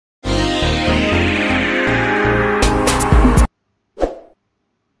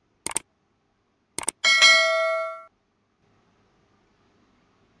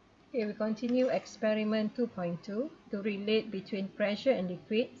Okay, we continue experiment 2.2 to relate between pressure and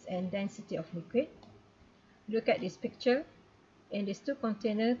liquids and density of liquid. Look at this picture. In these two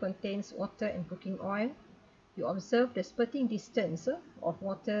containers contains water and cooking oil. You observe the spurting distance of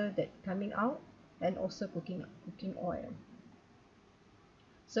water that coming out and also cooking oil.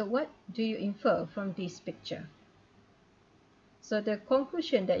 So what do you infer from this picture? So the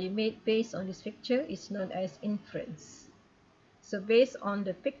conclusion that you made based on this picture is known as inference. So based on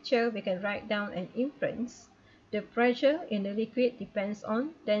the picture, we can write down an inference. The pressure in the liquid depends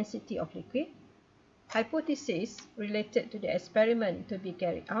on density of liquid. Hypothesis related to the experiment to be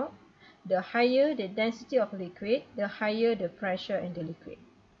carried out. The higher the density of liquid, the higher the pressure in the liquid.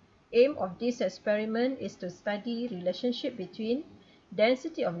 Aim of this experiment is to study relationship between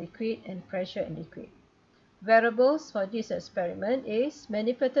density of liquid and pressure in liquid. Variables for this experiment is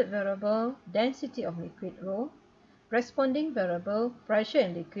manipulated variable density of liquid rho, corresponding variable pressure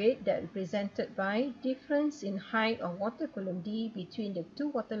in liquid that represented by difference in height of water column D between the two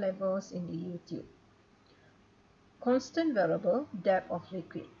water levels in the U tube. Constant variable depth of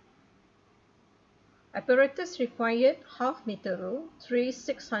liquid. Apparatus required half meter rule, 3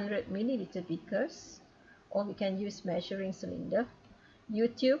 600 milliliter beakers, or we can use measuring cylinder, U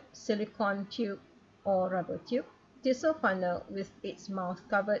tube, silicone tube or rubber tube, tissue funnel with its mouth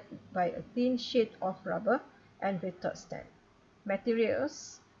covered by a thin sheet of rubber and retort stand.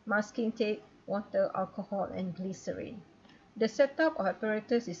 Materials, masking tape, water, alcohol and glycerin. The setup of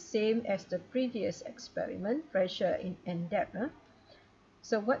apparatus is same as the previous experiment, pressure and depth.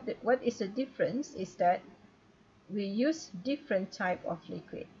 So what is the difference is that we use different type of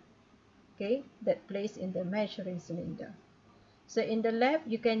liquid, okay, that placed in the measuring cylinder. So in the lab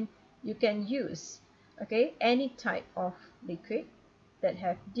you can use, okay, any type of liquid that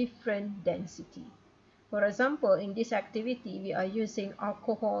have different density. For example, in this activity, we are using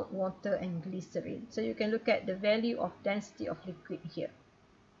alcohol, water, and glycerin. So you can look at the value of density of liquid here.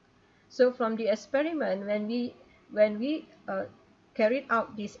 So from the experiment, when we carried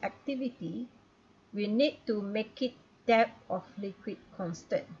out this activity, we need to make it depth of liquid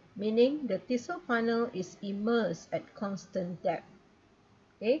constant, meaning the tissue funnel is immersed at constant depth.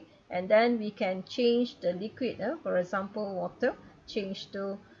 Okay, and then we can change the liquid. For example, water, change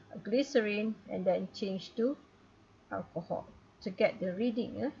to glycerin and then change to alcohol to get the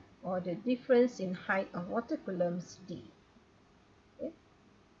reading or the difference in height of water columns D. Okay.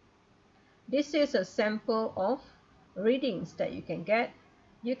 This is a sample of readings that you can get.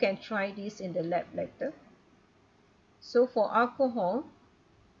 You can try this in the lab later. So for alcohol,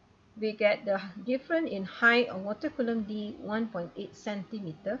 we get the difference in height of water column D 1.8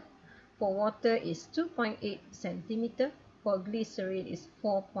 centimeter. For water is 2.8 centimeter. For glycerin is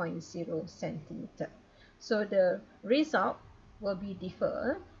 4.0 centimeter. So the result will be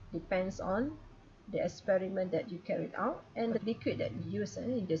depends on the experiment that you carried out and the liquid that you use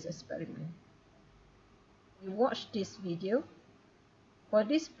in this experiment. You watch this video. For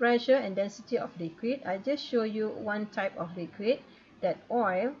this pressure and density of liquid, I just show you one type of liquid, that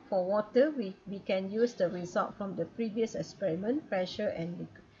oil. For water, we can use the result from the previous experiment, pressure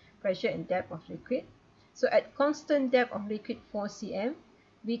and depth of liquid. So at constant depth of liquid 4 cm,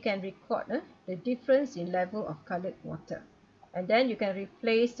 we can record the difference in level of colored water. And then you can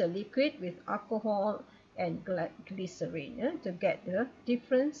replace the liquid with alcohol and glycerin to get the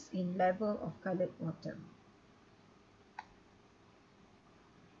difference in level of colored water.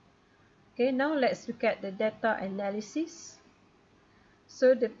 Okay, now let's look at the data analysis.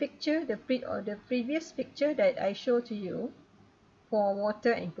 So the picture, the previous picture that I showed to you for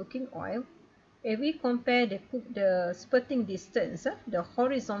water and cooking oil, if we compare the spurting distance, the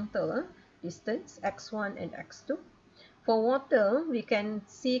horizontal distance x1 and x2. For water, we can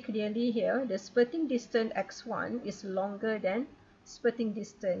see clearly here the spurting distance x1 is longer than spurting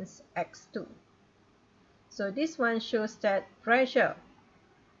distance x2. So this one shows that pressure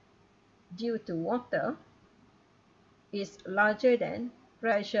due to water is larger than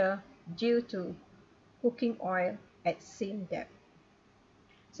pressure due to cooking oil at same depth.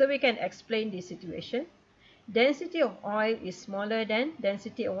 So we can explain this situation. Density of oil is smaller than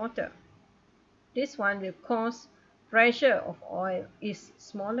density of water. This one will cause pressure of oil is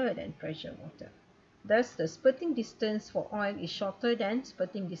smaller than pressure of water. Thus, the spurting distance for oil is shorter than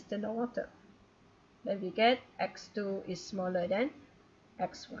spurting distance of water. Then we get x2 is smaller than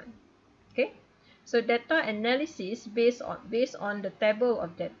x1. Okay. So data analysis based on the table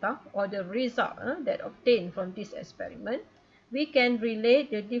of data or the result that obtained from this experiment, we can relate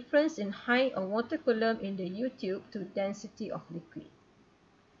the difference in height of water column in the U tube to density of liquid.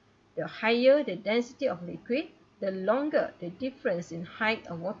 The higher the density of liquid, the longer the difference in height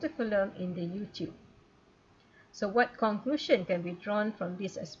of water column in the U-tube. So what conclusion can be drawn from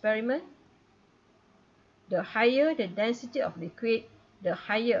this experiment? The higher the density of liquid, the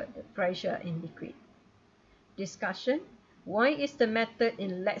higher the pressure in liquid. Discussion. Why is the method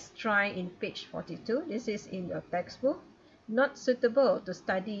in Let's Try in page 42, this is in your textbook, not suitable to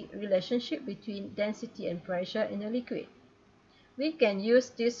study relationship between density and pressure in a liquid? We can use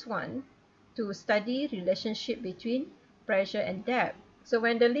this one to study relationship between pressure and depth. So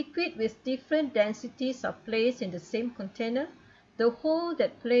when the liquid with different densities are placed in the same container, the hole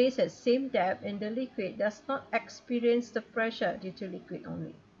that placed at same depth in the liquid does not experience the pressure due to liquid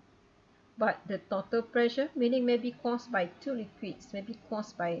only. But the total pressure, meaning may be caused by 2 liquids, may be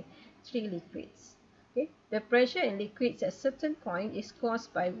caused by 3 liquids. Okay? The pressure in liquids at certain point is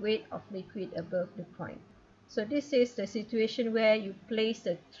caused by weight of liquid above the point. So this is the situation where you place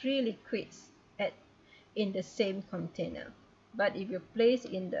the 3 liquids in the same container. But if you place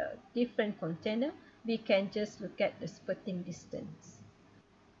in the different container, we can just look at the spitting distance.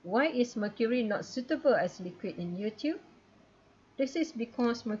 Why is mercury not suitable as liquid in U-tube? This is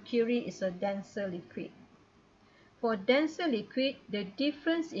because mercury is a denser liquid. For denser liquid, the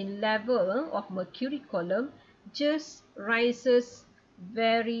difference in level of mercury column just rises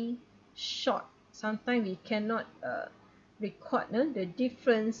very short. Sometimes we cannot record the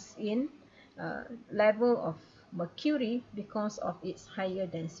difference in level of mercury because of its higher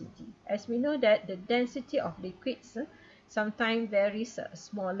density. As we know that the density of liquids sometimes varies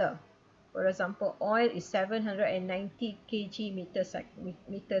smaller. For example, oil is 790 kg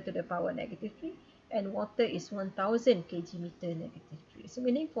meter to the power negative 3, and water is 1000 kg meter negative 3. So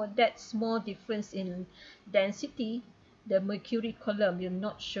meaning for that small difference in density, the mercury column will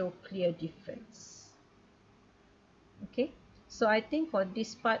not show clear difference. Okay, so I think for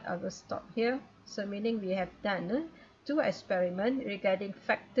this part I will stop here. So meaning we have done 2 experiments regarding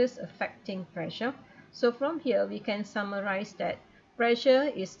factors affecting pressure. So from here we can summarize that pressure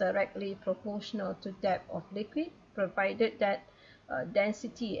is directly proportional to depth of liquid, provided that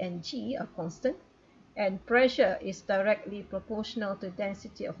density and G are constant, and pressure is directly proportional to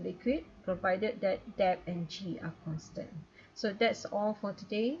density of liquid, provided that depth and G are constant. So that's all for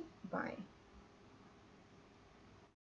today. Bye.